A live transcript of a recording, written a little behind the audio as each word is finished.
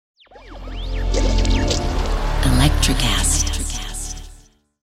Electrocast.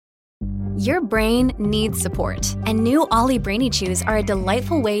 Your brain needs support, and new Ollie Brainy Chews are a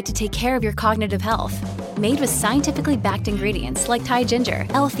delightful way to take care of your cognitive health. Made with scientifically backed ingredients like Thai ginger,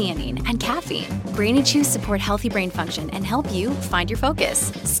 L-theanine, and caffeine, Brainy Chews support healthy brain function and help you find your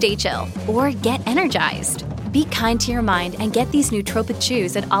focus, stay chill, or get energized. Be kind to your mind and get these nootropic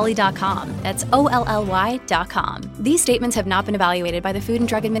chews at ollie.com. That's OLLY.com. These statements have not been evaluated by the Food and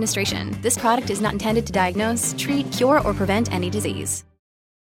Drug Administration. This product is not intended to diagnose, treat, cure, or prevent any disease.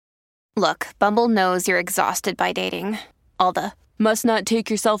 Look, Bumble knows you're exhausted by dating. All the, must not take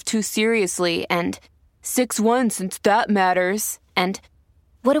yourself too seriously, and 6'1" since that matters, and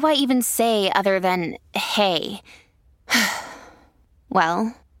what do I even say other than, hey?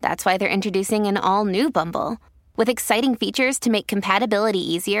 Well, that's why they're introducing an all-new Bumble, with exciting features to make compatibility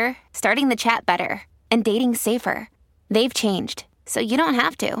easier, starting the chat better, and dating safer. They've changed, so you don't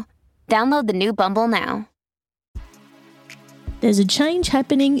have to. Download the new Bumble now. There's a change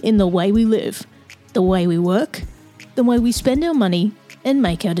happening in the way we live, the way we work, the way we spend our money and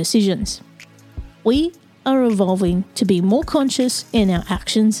make our decisions. We are evolving to be more conscious in our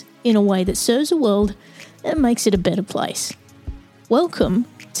actions in a way that serves the world and makes it a better place. Welcome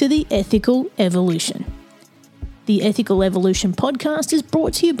to the Ethical Evolution. The Ethical Evolution podcast is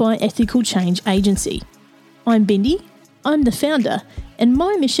brought to you by Ethical Change Agency. I'm Bindi, I'm the founder, and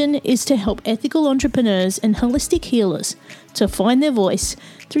my mission is to help ethical entrepreneurs and holistic healers to find their voice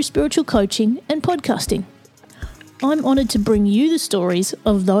through spiritual coaching and podcasting. I'm honoured to bring you the stories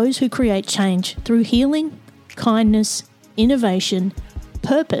of those who create change through healing, kindness, innovation,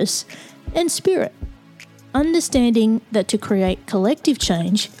 purpose, and spirit. Understanding that to create collective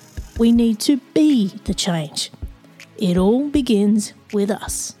change, we need to be the change. It all begins with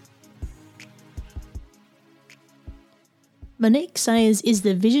us. Monique Sayers is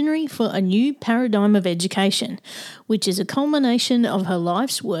the visionary for a new paradigm of education, which is a culmination of her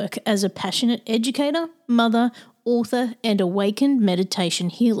life's work as a passionate educator, mother, author, and awakened meditation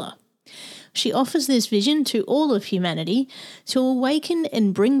healer. She offers this vision to all of humanity to awaken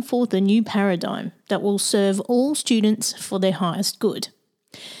and bring forth a new paradigm that will serve all students for their highest good.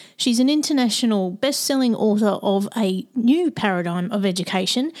 She's an international best-selling author of a new paradigm of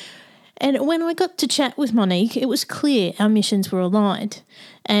education. And when I got to chat with Monique, it was clear our missions were aligned,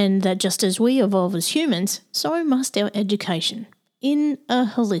 and that just as we evolve as humans, so must our education, in a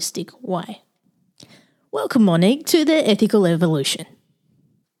holistic way. Welcome, Monique, to the Ethical Evolution.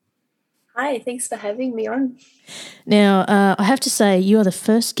 Hi, thanks for having me on. Now, I have to say, you are the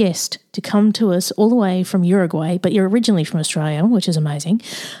first guest to come to us all the way from Uruguay, but you're originally from Australia, which is amazing.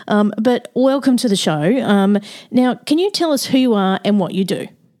 But welcome to the show. Now, can you tell us who you are and what you do?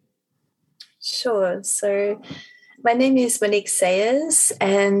 Sure. So my name is Monique Sayers,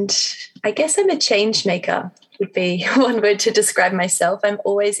 and I guess I'm a change maker would be one word to describe myself. I'm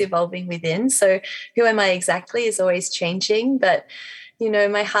always evolving within. So who am I exactly is always changing. But, you know,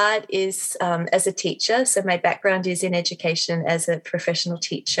 my heart is as a teacher. So my background is in education as a professional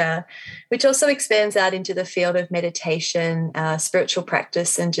teacher, which also expands out into the field of meditation, spiritual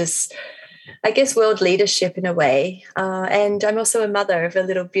practice, and just I guess world leadership in a way. And I'm also a mother of a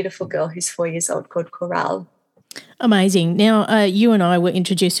little beautiful girl who's 4 years old called Coral. Amazing. Now, you and I were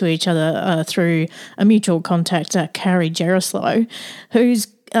introduced to each other through a mutual contact, Carrie Jerislow, who's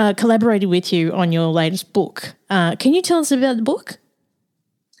collaborated with you on your latest book. Can you tell us about the book?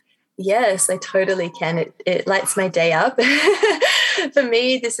 Yes, I totally can. It lights my day up. For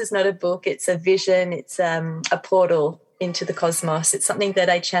me, this is not a book. It's a vision. It's a portal into the cosmos. It's something that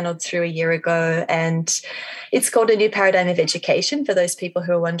I channeled through a year ago, and it's called A New Paradigm of Education, for those people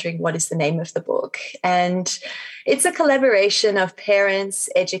who are wondering what is the name of the book. And it's a collaboration of parents,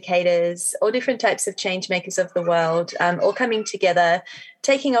 educators, all different types of change makers of the world, all coming together,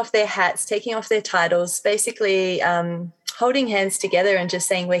 taking off their hats, taking off their titles, basically holding hands together and just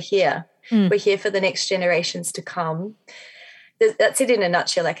saying, we're here. We're here for the next generations to come. That's it in a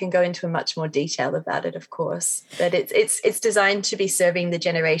nutshell. I can go into much more detail about it, of course, but it's designed to be serving the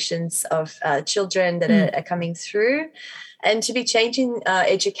generations of children that are coming through, and to be changing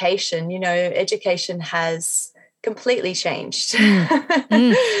education. You know, education has completely changed.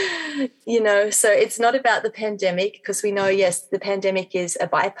 You know, so it's not about the pandemic, because we know, yes, the pandemic is a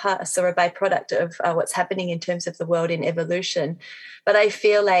bypass or a byproduct of what's happening in terms of the world in evolution. But I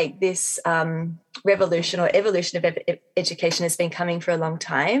feel like this revolution or evolution of education has been coming for a long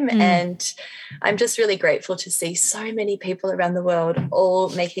time. And I'm just really grateful to see so many people around the world all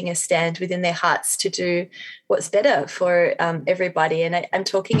making a stand within their hearts to do what's better for everybody. And I'm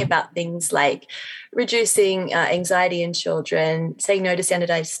talking about things like reducing anxiety in children, saying no to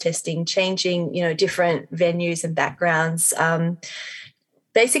standardized testing, changing, different venues and backgrounds,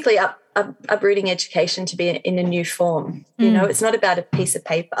 basically uprooting education to be in a new form. It's not about a piece of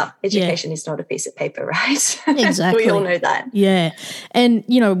paper. Education is not a piece of paper, right? Exactly. We all know that. Yeah. And,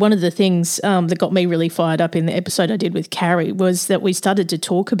 one of the things that got me really fired up in the episode I did with Carrie was that we started to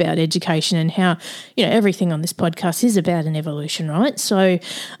talk about education and how, everything on this podcast is about an evolution, right? So,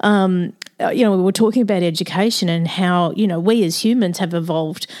 we were talking about education and how, we as humans have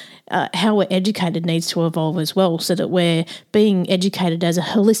evolved. How we're educated needs to evolve as well, so that we're being educated as a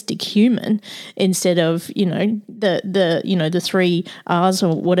holistic human instead of the 3 R's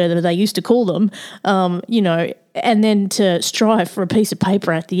or whatever they used to call them, and then to strive for a piece of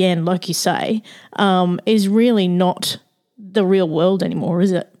paper at the end, like you say, is really not the real world anymore,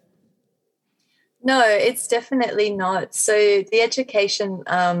 is it? No, it's definitely not. So the education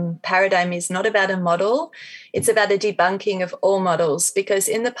paradigm is not about a model. It's about a debunking of all models, because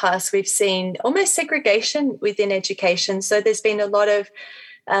in the past we've seen almost segregation within education. So there's been a lot of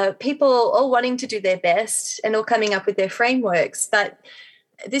people all wanting to do their best and all coming up with their frameworks. But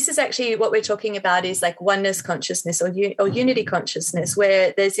this is actually what we're talking about is like oneness consciousness or unity consciousness,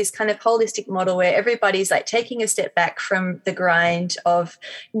 where there's this kind of holistic model where everybody's like taking a step back from the grind of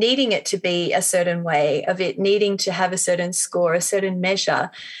needing it to be a certain way, of it needing to have a certain score, a certain measure,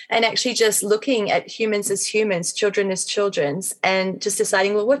 and actually just looking at humans as humans, children as children, and just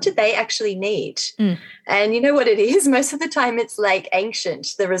deciding, well, what do they actually need? And you know what it is? Most of the time it's like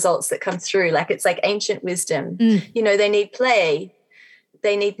ancient, the results that come through, like it's like ancient wisdom. They need play.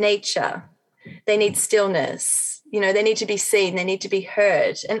 They need nature, they need stillness, they need to be seen, they need to be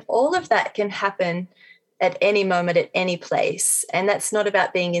heard. And all of that can happen at any moment, at any place. And that's not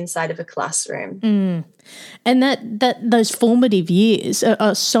about being inside of a classroom. And that those formative years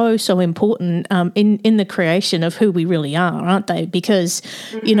are so important in the creation of who we really are, aren't they? Because,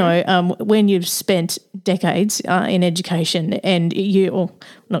 when you've spent decades in education and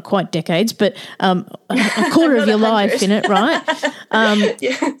not quite decades, but a quarter of your life in it, right?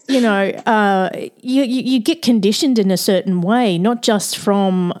 You get conditioned in a certain way, not just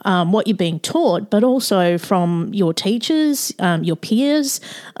from what you're being taught, but also from your teachers, your peers,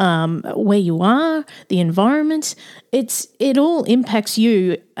 where you are, the environment. It all impacts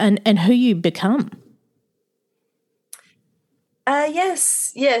you and who you become.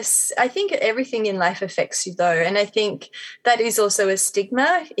 Yes. I think everything in life affects you, though. And I think that is also a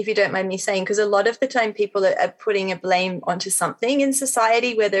stigma, if you don't mind me saying, because a lot of the time people are putting a blame onto something in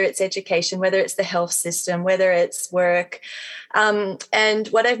society, whether it's education, whether it's the health system, whether it's work. And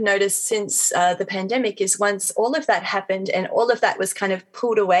what I've noticed since the pandemic is once all of that happened and all of that was kind of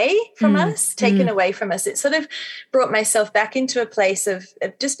pulled away from us, taken away from us, it sort of brought myself back into a place of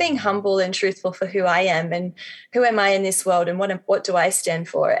just being humble and truthful for who I am and who am I in this world and what do I stand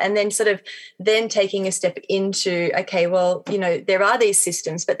for? And then sort of then taking a step into, okay, well, there are these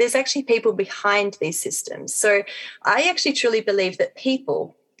systems, but there's actually people behind these systems. So I actually truly believe that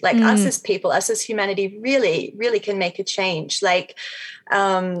people, like us as people, us as humanity, really, really can make a change. Like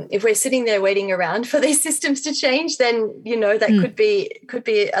if we're sitting there waiting around for these systems to change, then, that could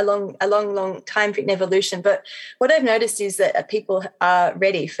be a long time in evolution. But what I've noticed is that people are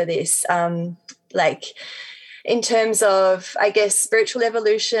ready for this, like in terms of, I guess, spiritual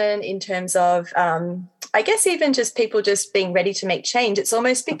evolution, in terms of, I guess, even just people just being ready to make change. It's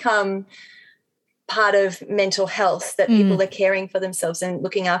almost become part of mental health that people are caring for themselves and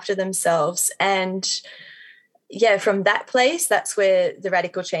looking after themselves. And from that place, that's where the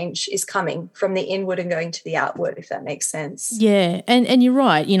radical change is coming, from the inward and going to the outward, if that makes sense. Yeah, and you're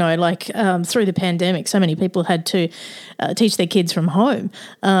right, through the pandemic, so many people had to teach their kids from home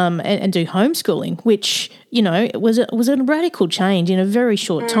and do homeschooling, which, was a radical change in a very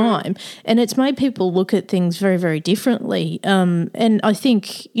short time, and it's made people look at things very, very differently. And I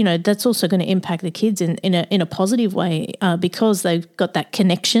think, that's also going to impact the kids in a positive way because they've got that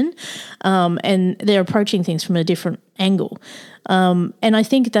connection and they're approaching things from a different angle. And I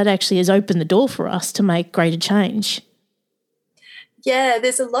think that actually has opened the door for us to make greater change. Yeah,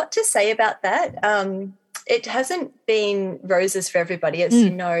 there's a lot to say about that. It hasn't been roses for everybody, as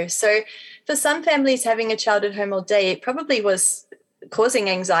you know. So for some families, having a child at home all day, it probably was causing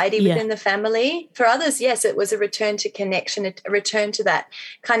anxiety within the family. For others, yes, it was a return to connection, a return to that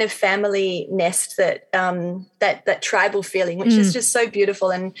kind of family nest, that that tribal feeling, which is just so beautiful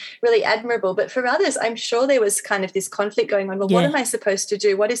and really admirable. But for others, I'm sure there was kind of this conflict going on. Well, what am I supposed to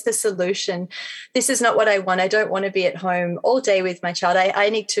do? What is the solution? This is not what I want. I don't want to be at home all day with my child. I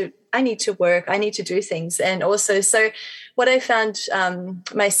need to work. I need to do things. And also, so what I found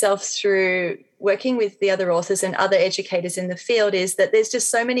myself through working with the other authors and other educators in the field is that there's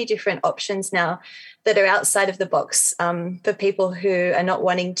just so many different options now that are outside of the box for people who are not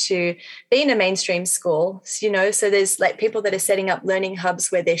wanting to be in a mainstream school, so there's like people that are setting up learning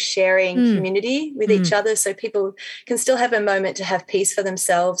hubs where they're sharing community with each other, so people can still have a moment to have peace for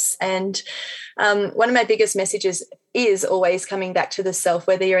themselves. And one of my biggest messages is always coming back to the self,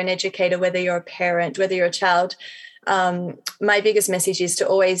 whether you're an educator, whether you're a parent, whether you're a child. My biggest message is to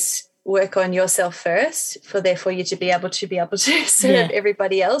always work on yourself first for you to be able to serve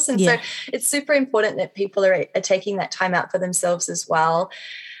everybody else. And so it's super important that people are taking that time out for themselves as well.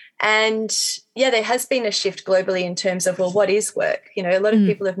 And there has been a shift globally in terms of, well, what is work? A lot of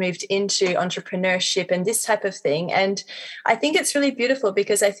people have moved into entrepreneurship and this type of thing. And I think it's really beautiful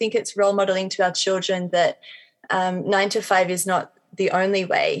because I think it's role modeling to our children that 9 to 5 is not the only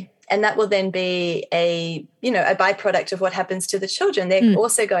way. And that will then be a byproduct of what happens to the children. They're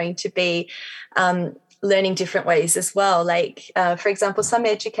also going to be learning different ways as well. Like, for example, some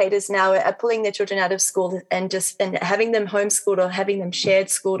educators now are pulling their children out of school and having them homeschooled or having them shared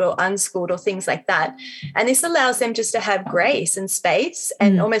schooled or unschooled or things like that. And this allows them just to have grace and space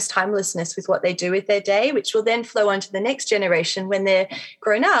and almost timelessness with what they do with their day, which will then flow on to the next generation when they're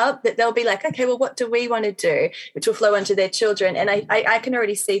grown up, that they'll be like, okay, well, what do we want to do? Which will flow onto their children. And I can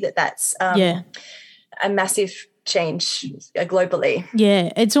already see that that's a massive change globally.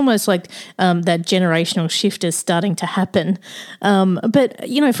 Yeah, it's almost like that generational shift is starting to happen. But,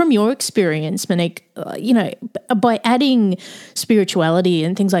 from your experience, Monique, by adding spirituality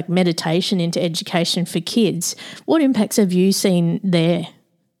and things like meditation into education for kids, what impacts have you seen there?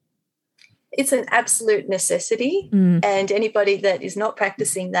 It's an absolute necessity, and anybody that is not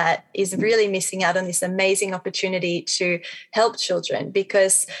practicing that is really missing out on this amazing opportunity to help children,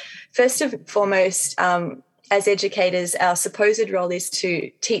 because first and foremost, as educators, our supposed role is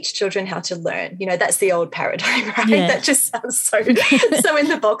to teach children how to learn. That's the old paradigm, right? Yeah. That just sounds so in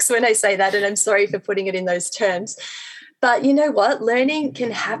the box when I say that, and I'm sorry for putting it in those terms. But you know what? Learning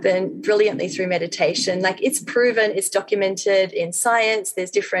can happen brilliantly through meditation. Like, it's proven, it's documented in science. There's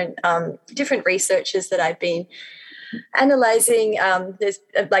different researchers that I've been analyzing. There's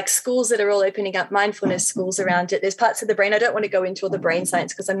like schools that are all opening up mindfulness schools around it. There's parts of the brain. I don't want to go into all the brain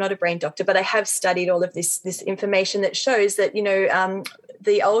science because I'm not a brain doctor, but I have studied all of this information that shows that,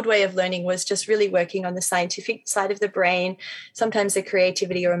 the old way of learning was just really working on the scientific side of the brain, sometimes the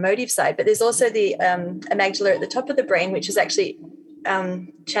creativity or emotive side. But there's also the amygdala at the top of the brain, which is actually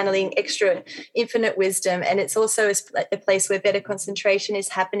channeling extra infinite wisdom. And it's also a place where better concentration is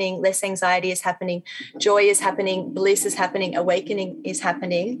happening, less anxiety is happening, joy is happening, bliss is happening, awakening is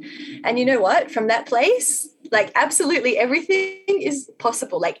happening. And you know what? From that place, like, absolutely everything is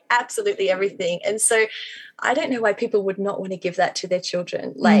possible, like absolutely everything. And so I don't know why people would not want to give that to their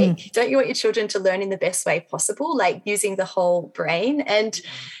children. Like, don't you want your children to learn in the best way possible, like using the whole brain? And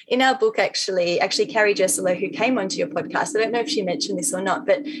in our book, actually Carrie Jesselo, who came onto your podcast, I don't know if she mentioned this or not,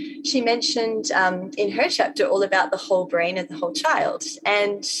 but she mentioned in her chapter all about the whole brain and the whole child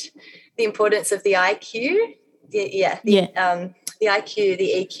and the importance of the IQ, the IQ,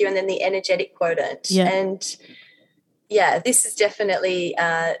 the EQ, and then the energetic quotient. Yeah. And this is definitely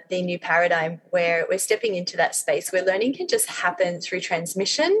the new paradigm where we're stepping into that space where learning can just happen through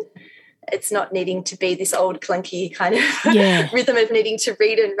transmission. It's not needing to be this old clunky kind of rhythm of needing to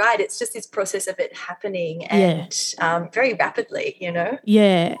read and write. It's just this process of it happening and very rapidly,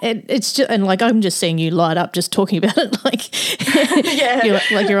 Yeah, it's just, and like, I'm just seeing you light up just talking about it,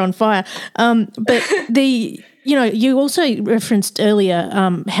 like you're on fire. But you also referenced earlier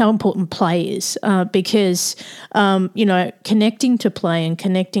how important play is because, connecting to play and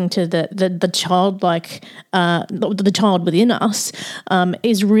connecting to the childlike, the child within us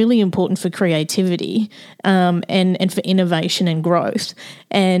is really important for creativity and for innovation and growth.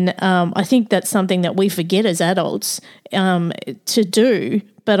 And I think that's something that we forget as adults to do.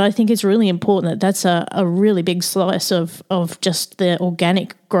 But I think it's really important that that's a really big slice of just the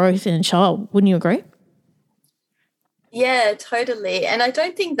organic growth in a child. Wouldn't you agree? Yeah, totally. And I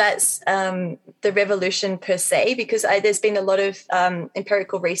don't think that's the revolution per se, because there's been a lot of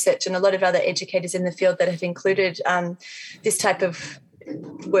empirical research and a lot of other educators in the field that have included this type of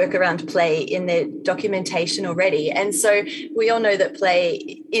work around play in their documentation already. And so we all know that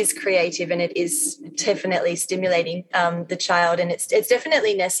play is creative and it is definitely stimulating the child, and it's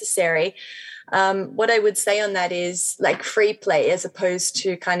definitely necessary. What I would say on that is like free play as opposed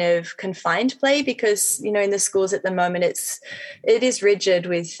to kind of confined play, because, in the schools at the moment, it is rigid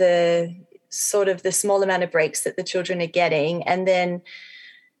with the sort of the small amount of breaks that the children are getting. And then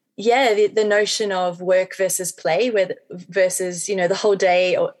the notion of work versus play, versus, the whole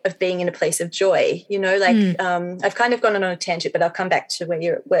day of being in a place of joy, I've kind of gone on a tangent, but I'll come back to where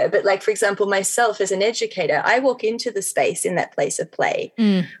you were. But like, for example, myself as an educator, I walk into the space in that place of play.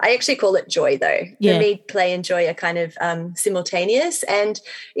 I actually call it joy, though. For me, play and joy are kind of simultaneous. And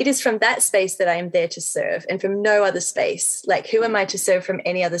it is from that space that I am there to serve, and from no other space. Like, who am I to serve from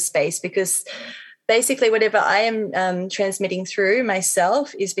any other space? Because basically, whatever I am transmitting through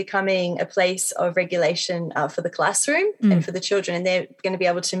myself is becoming a place of regulation for the classroom and for the children, and they're going to be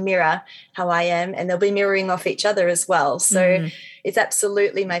able to mirror how I am, and they'll be mirroring off each other as well. So it's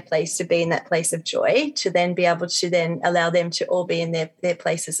absolutely my place to be in that place of joy, to then be able to then allow them to all be in their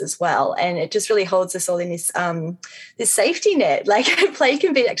places as well. And it just really holds us all in this this safety net. Like, play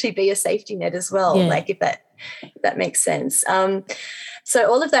can actually be a safety net as well. Like, if that makes sense. So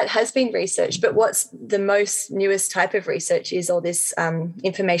all of that has been researched, but what's the most newest type of research is all this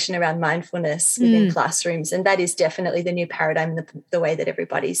information around mindfulness within classrooms, and that is definitely the new paradigm, the way that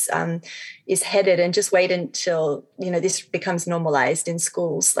everybody's is headed. And just wait until this becomes normalized in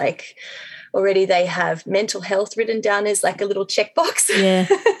schools. Like, already they have mental health written down as like a little checkbox.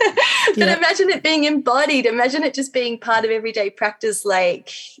 But imagine it being embodied. Imagine it just being part of everyday practice. Like,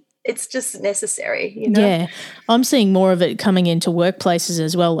 it's just necessary, Yeah, I'm seeing more of it coming into workplaces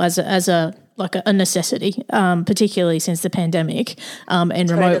as well as a necessity, particularly since the pandemic and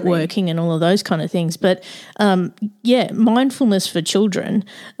remote working and all of those kind of things. But mindfulness for children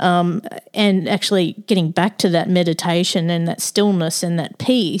and actually getting back to that meditation and that stillness and that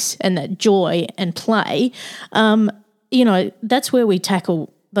peace and that joy and play, that's where we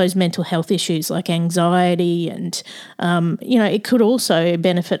tackle those mental health issues like anxiety and, it could also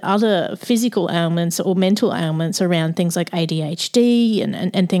benefit other physical ailments or mental ailments around things like ADHD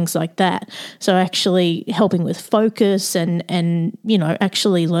and things like that. So actually helping with focus and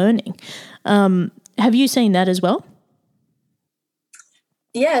actually learning. Have you seen that as well?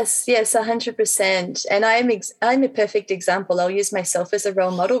 Yes, 100%. And I'm a perfect example. I'll use myself as a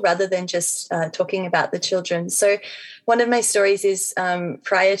role model rather than just talking about the children. So one of my stories is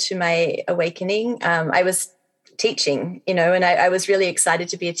prior to my awakening, I was teaching, and I was really excited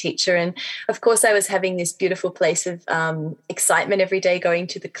to be a teacher. And of course, I was having this beautiful place of excitement every day going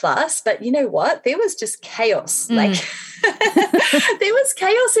to the class. But you know what? There was just chaos. Like, there was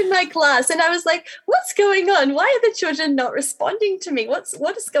chaos in my class. And I was like, what's going on? Why are the children not responding to me?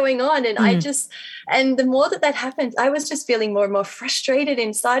 What is going on? And and the more that happened, I was just feeling more and more frustrated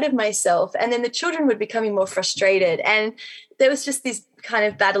inside of myself. And then the children were becoming more frustrated. And there was just this kind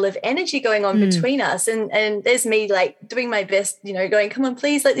of battle of energy going on between us. And there's me like doing my best, going, come on,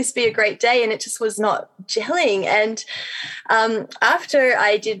 please let this be a great day. And it just was not gelling. And after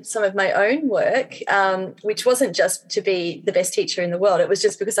I did some of my own work, which wasn't just to be the best teacher in the world, it was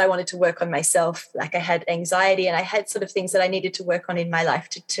just because I wanted to work on myself. Like, I had anxiety and I had sort of things that I needed to work on in my life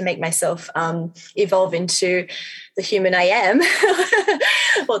to make myself evolve into the human I am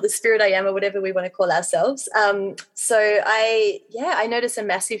or the spirit I am, or whatever we want to call ourselves. So I noticed a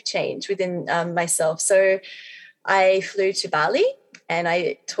massive change within myself. So I flew to Bali and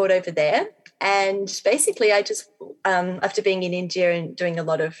I taught over there. And basically I just, after being in India and doing a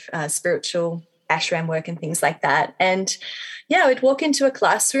lot of spiritual ashram work and things like that, and I would walk into a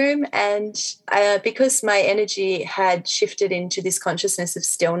classroom and because my energy had shifted into this consciousness of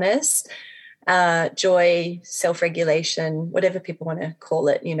stillness, joy, self-regulation, whatever people want to call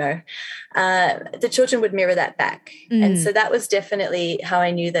it, the children would mirror that back. And so that was definitely how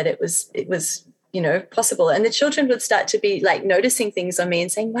I knew that it was possible. And the children would start to be like noticing things on me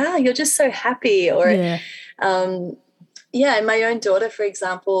and saying, wow, you're just so happy. Or, and my own daughter, for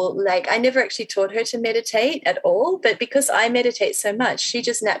example, like, I never actually taught her to meditate at all, but because I meditate so much, she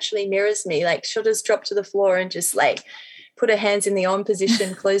just naturally mirrors me. Like, she'll just drop to the floor and just like put her hands in the Om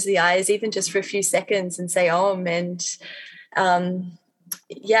position, close the eyes, even just for a few seconds, and say Om. And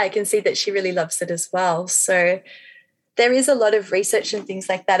I can see that she really loves it as well. So there is a lot of research and things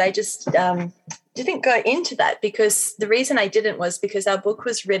like that. I just didn't go into that because the reason I didn't was because our book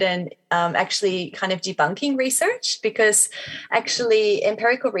was written actually kind of debunking research, because actually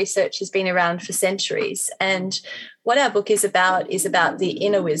empirical research has been around for centuries. And what our book is about the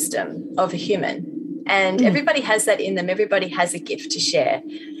inner wisdom of a human. And everybody has that in them. Everybody has a gift to share.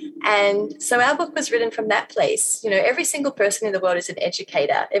 And so our book was written from that place. Every single person in the world is an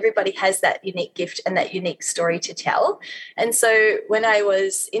educator. Everybody has that unique gift and that unique story to tell. And so when I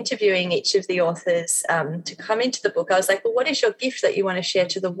was interviewing each of the authors to come into the book, I was like, well, what is your gift that you want to share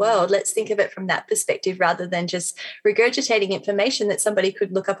to the world? Let's think of it from that perspective rather than just regurgitating information that somebody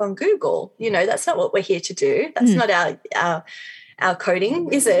could look up on Google. That's not what we're here to do. That's not our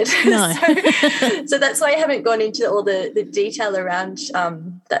coding, is it? No. So that's why I haven't gone into all the detail around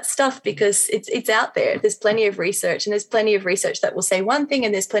that stuff, because it's out there. There's plenty of research, and there's plenty of research that will say one thing,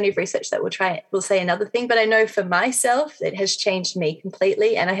 and there's plenty of research that will say another thing. But I know for myself, it has changed me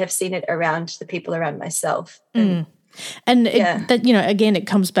completely, and I have seen it around the people around myself. And that, you know, again, it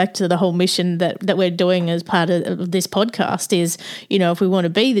comes back to the whole mission that we're doing as part of this podcast is, you know, if we want to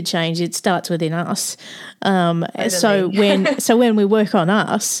be the change, it starts within us. So when we work on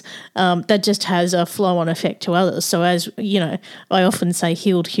us, that just has a flow-on effect to others. So as, you know, I often say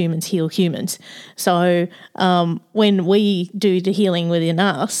healed humans heal humans. So when we do the healing within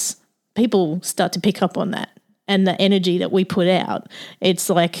us, people start to pick up on that. And the energy that we put out, it's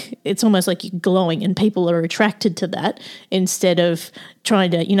almost like you're glowing, and people are attracted to that instead of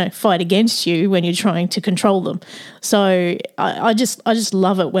trying to, you know, fight against you when you're trying to control them. So I just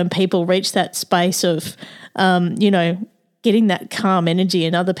love it when people reach that space of, you know, getting that calm energy,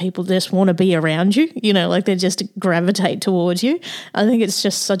 and other people just want to be around you, you know, like they just gravitate towards you. I think it's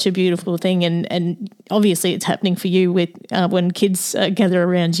just such a beautiful thing, and obviously it's happening for you with when kids gather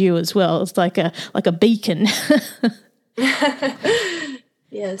around you as well. It's like a beacon.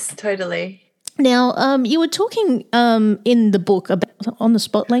 Yes, totally. Now, you were talking in the book about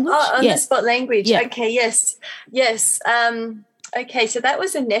on-the-spot language? The spot language. Yeah. Okay, yes. Okay, so that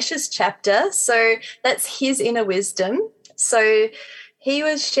was Anesh's chapter. So that's his inner wisdom. So he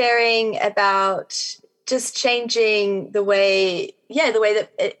was sharing about just changing the way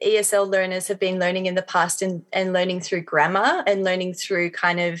that ESL learners have been learning in the past, and learning through grammar, and learning through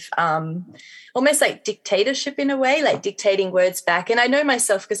kind of almost like dictatorship in a way, like dictating words back. And I know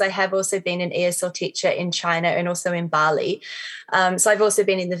myself, because I have also been an ESL teacher in China and also in Bali. So I've also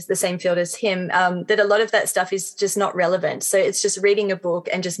been in the same field as him, that a lot of that stuff is just not relevant. So it's just reading a book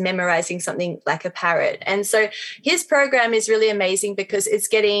and just memorizing something like a parrot. And so his program is really amazing, because it's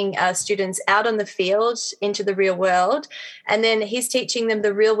getting students out on the field into the real world. And then he's teaching them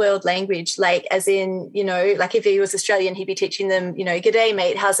the real world language, like as in, you know, like if he was Australian, he'd be teaching them, you know, g'day,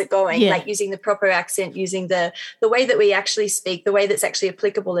 mate, how's it going? Yeah. Like using the proper accent, using the way that we actually speak, the way that's actually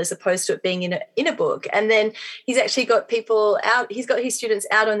applicable, as opposed to it being in a book. And then he's actually got people out, he's got his students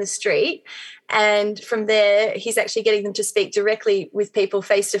out on the street, and from there he's actually getting them to speak directly with people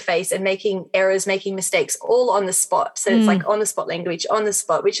face to face, and making errors, making mistakes all on the spot. So it's like on the spot language, on the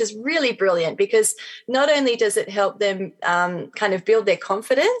spot, which is really brilliant, because not only does it help them kind of build their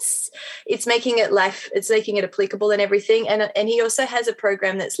confidence, it's making it applicable and everything. And he also has a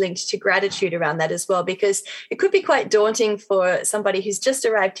program that's linked to gratitude around that as well, because it could be quite daunting for somebody who's just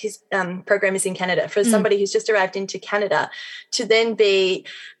arrived. His program is in Canada. For somebody who's just arrived into Canada to then be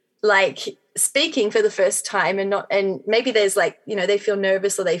like speaking for the first time, and maybe there's like, you know, they feel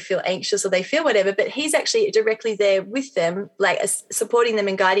nervous or they feel anxious or they feel whatever, but he's actually directly there with them, like supporting them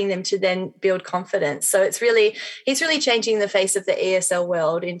and guiding them to then build confidence. So he's really changing the face of the ESL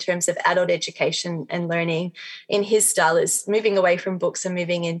world in terms of adult education and learning. In his style is moving away from books and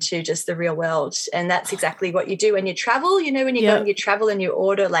moving into just the real world. And that's exactly what you do when you travel. You know, when you go and you travel and you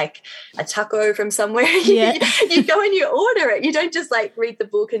order like a taco from somewhere, you go and you order it. You don't just like read the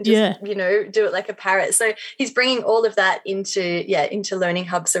book and just, you know, do it like a parrot. So he's bringing all of that into learning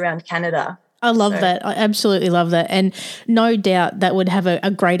hubs around Canada. I love that. I absolutely love that. And no doubt that would have a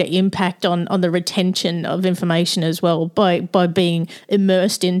greater impact on the retention of information as well, by being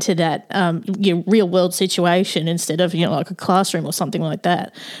immersed into that real world situation instead of, you know, like a classroom or something like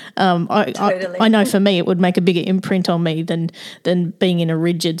that. I know for me it would make a bigger imprint on me than being in a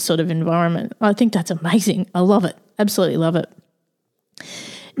rigid sort of environment. I think that's amazing. I love it. Absolutely love it.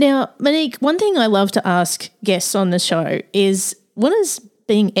 Now, Monique, one thing I love to ask guests on the show is, what does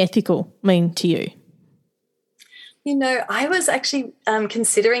being ethical mean to you? You know, I was actually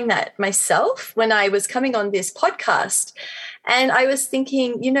considering that myself when I was coming on this podcast. And I was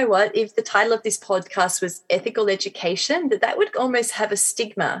thinking, you know what, if the title of this podcast was ethical education, that would almost have a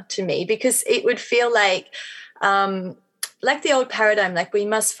stigma to me, because it would feel like the old paradigm, like we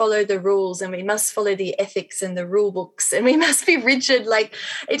must follow the rules and we must follow the ethics and the rule books and we must be rigid. Like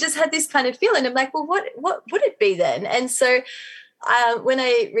it just had this kind of feeling. I'm like, well, what would it be then? And so when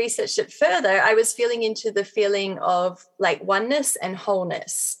I researched it further, I was feeling into the feeling of like oneness and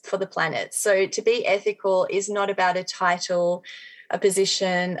wholeness for the planet. So to be ethical is not about a title, a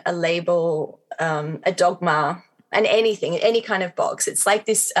position, a label, a dogma, and anything, any kind of box. It's like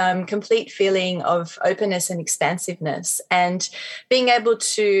this complete feeling of openness and expansiveness, and being able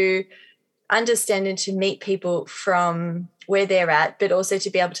to understand and to meet people from where they're at, but also to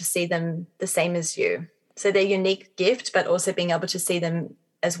be able to see them the same as you. So their unique gift, but also being able to see them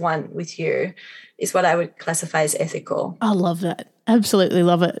as one with you is what I would classify as ethical. I love that. Absolutely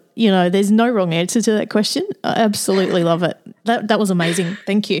love it. There's no wrong answer to that question. I absolutely love it. That was amazing.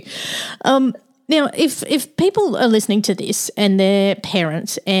 Thank you. Now, if people are listening to this and they're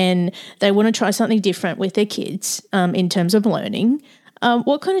parents and they want to try something different with their kids in terms of learning,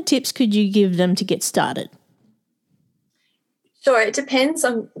 what kind of tips could you give them to get started? Sure, it depends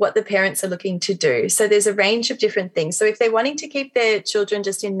on what the parents are looking to do. So there's a range of different things. So if they're wanting to keep their children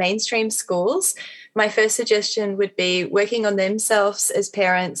just in mainstream schools, my first suggestion would be working on themselves as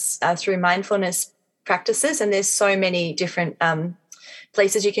parents through mindfulness practices. And there's so many different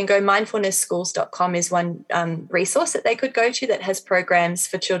places you can go. Mindfulnessschools.com is one resource that they could go to that has programs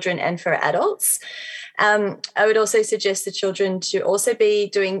for children and for adults. I would also suggest the children to also be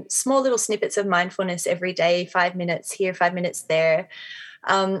doing small little snippets of mindfulness every day, 5 minutes here, 5 minutes there.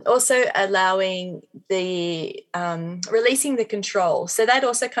 Also allowing the releasing the control. So that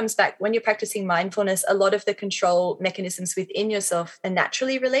also comes back when you're practicing mindfulness, a lot of the control mechanisms within yourself are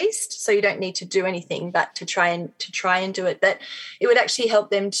naturally released. So you don't need to do anything but to try and do it. But it would actually help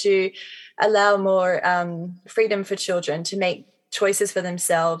them to allow more freedom for children to make choices for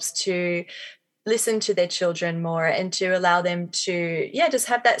themselves, to listen to their children more, and to allow them to, just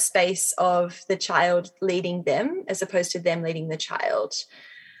have that space of the child leading them as opposed to them leading the child.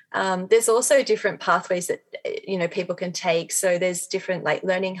 There's also different pathways that, people can take. So there's different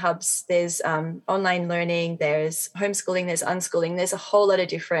learning hubs, there's online learning, there's homeschooling, there's unschooling, there's a whole lot of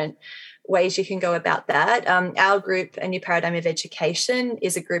different ways you can go about that. Our group, A New Paradigm of Education,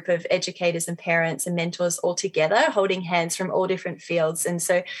 is a group of educators and parents and mentors all together, holding hands from all different fields. And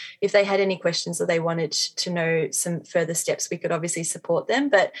so if they had any questions or they wanted to know some further steps, we could obviously support them.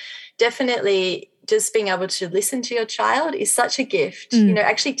 But definitely just being able to listen to your child is such a gift,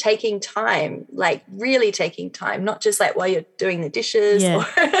 actually taking time, really taking time, not just while you're doing the dishes or,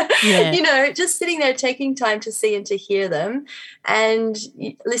 just sitting there, taking time to see and to hear them and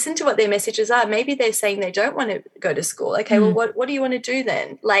listen to what their messages are. Maybe they're saying they don't want to go to school. Okay, well, what do you want to do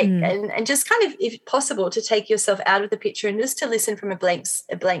then? And just kind of, if possible, to take yourself out of the picture and just to listen from a blank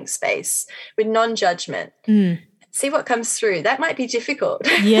space with non-judgment. See what comes through. That might be difficult.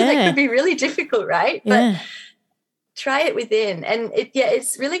 Yeah. That could be really difficult, right? Yeah. But try it within. And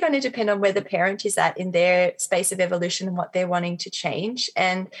it's really going to depend on where the parent is at in their space of evolution and what they're wanting to change,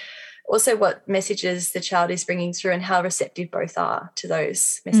 and also what messages the child is bringing through and how receptive both are to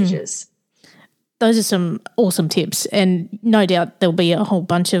those messages. Those are some awesome tips, and no doubt there'll be a whole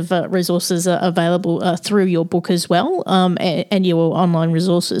bunch of resources available through your book as well, and your online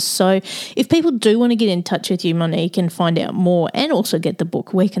resources. So if people do want to get in touch with you, Monique, and find out more and also get the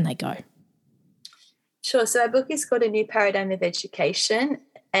book, where can they go? Sure. So our book is called A New Paradigm of Education.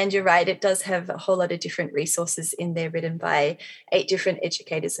 And you're right, it does have a whole lot of different resources in there written by 8 different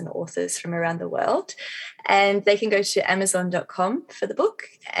educators and authors from around the world. And they can go to Amazon.com for the book.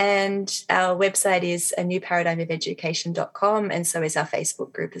 And our website is anewparadigmofelducation.com. And so is our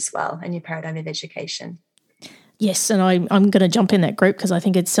Facebook group as well, A New Paradigm of Education. Yes, and I'm going to jump in that group because I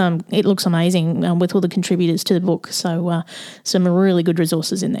think it looks amazing with all the contributors to the book. So some really good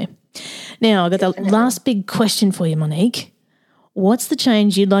resources in there. Now, I've got the last big question for you, Monique. What's the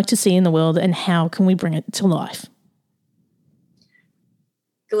change you'd like to see in the world, and how can we bring it to life?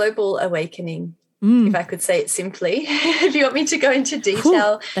 Global awakening, if I could say it simply. If you want me to go into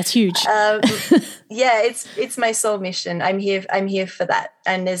detail. Whew, that's huge. It's my soul mission. I'm here for that.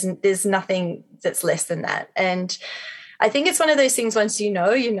 And there's nothing that's less than that. And I think it's one of those things, once you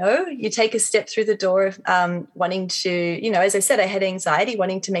take a step through the door of wanting to, as I said, I had anxiety,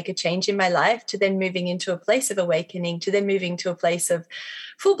 wanting to make a change in my life, to then moving into a place of awakening, to then moving to a place of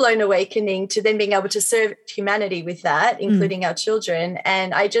full-blown awakening, to then being able to serve humanity with that, including our children.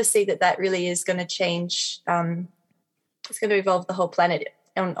 And I just see that really is going to change. It's going to evolve the whole planet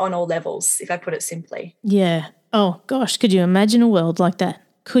on all levels, if I put it simply. Yeah. Oh, gosh, could you imagine a world like that?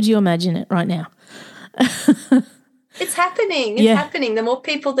 Could you imagine it right now? It's happening. It's happening. The more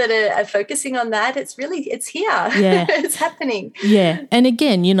people that are focusing on that, it's here. Yeah. It's happening. Yeah. And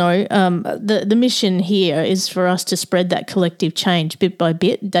again, the mission here is for us to spread that collective change bit by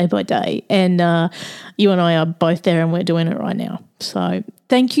bit, day by day. And you and I are both there, and we're doing it right now. So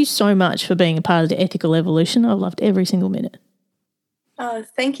thank you so much for being a part of the Ethical Evolution. I've loved every single minute. Oh,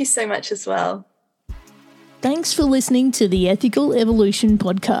 thank you so much as well. Thanks for listening to the Ethical Evolution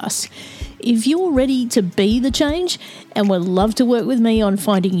podcast. If you're ready to be the change and would love to work with me on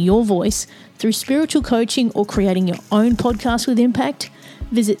finding your voice through spiritual coaching or creating your own podcast with impact,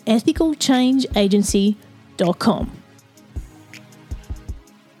 visit ethicalchangeagency.com.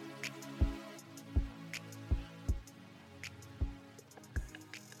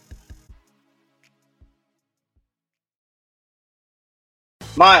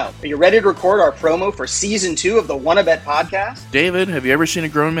 Miles, are you ready to record our promo for Season 2 of the Wanna Bet podcast? David, have you ever seen a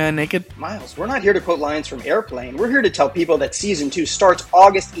grown man naked? Miles, we're not here to quote lines from Airplane. We're here to tell people that Season 2 starts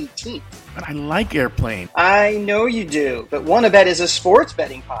August 18th. But I like Airplane. I know you do, but Wanna Bet is a sports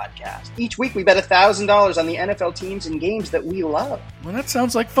betting podcast. Each week we bet $1,000 on the NFL teams and games that we love. Well, that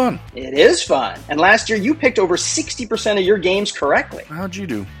sounds like fun. It is fun. And last year you picked over 60% of your games correctly. How'd you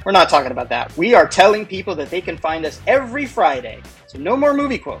do? We're not talking about that. We are telling people that they can find us every Friday. So no more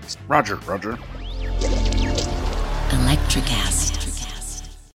movie quotes. Roger. Electricast.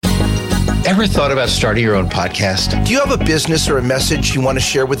 Ever thought about starting your own podcast? Do you have a business or a message you want to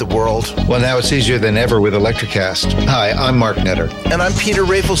share with the world? Well, now it's easier than ever with Electricast. Hi, I'm Mark Netter. And I'm Peter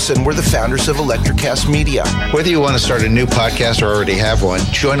Rafelson. We're the founders of Electricast Media. Whether you want to start a new podcast or already have one,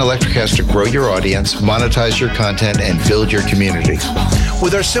 join Electricast to grow your audience, monetize your content, and build your community.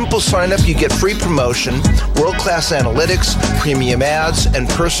 With our simple sign-up, you get free promotion, world-class analytics, premium ads, and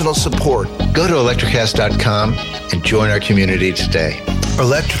personal support. Go to electricast.com and join our community today.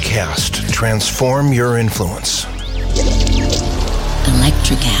 Electricast. Transform your influence.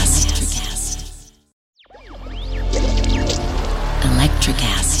 Electricast.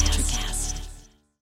 Electricast.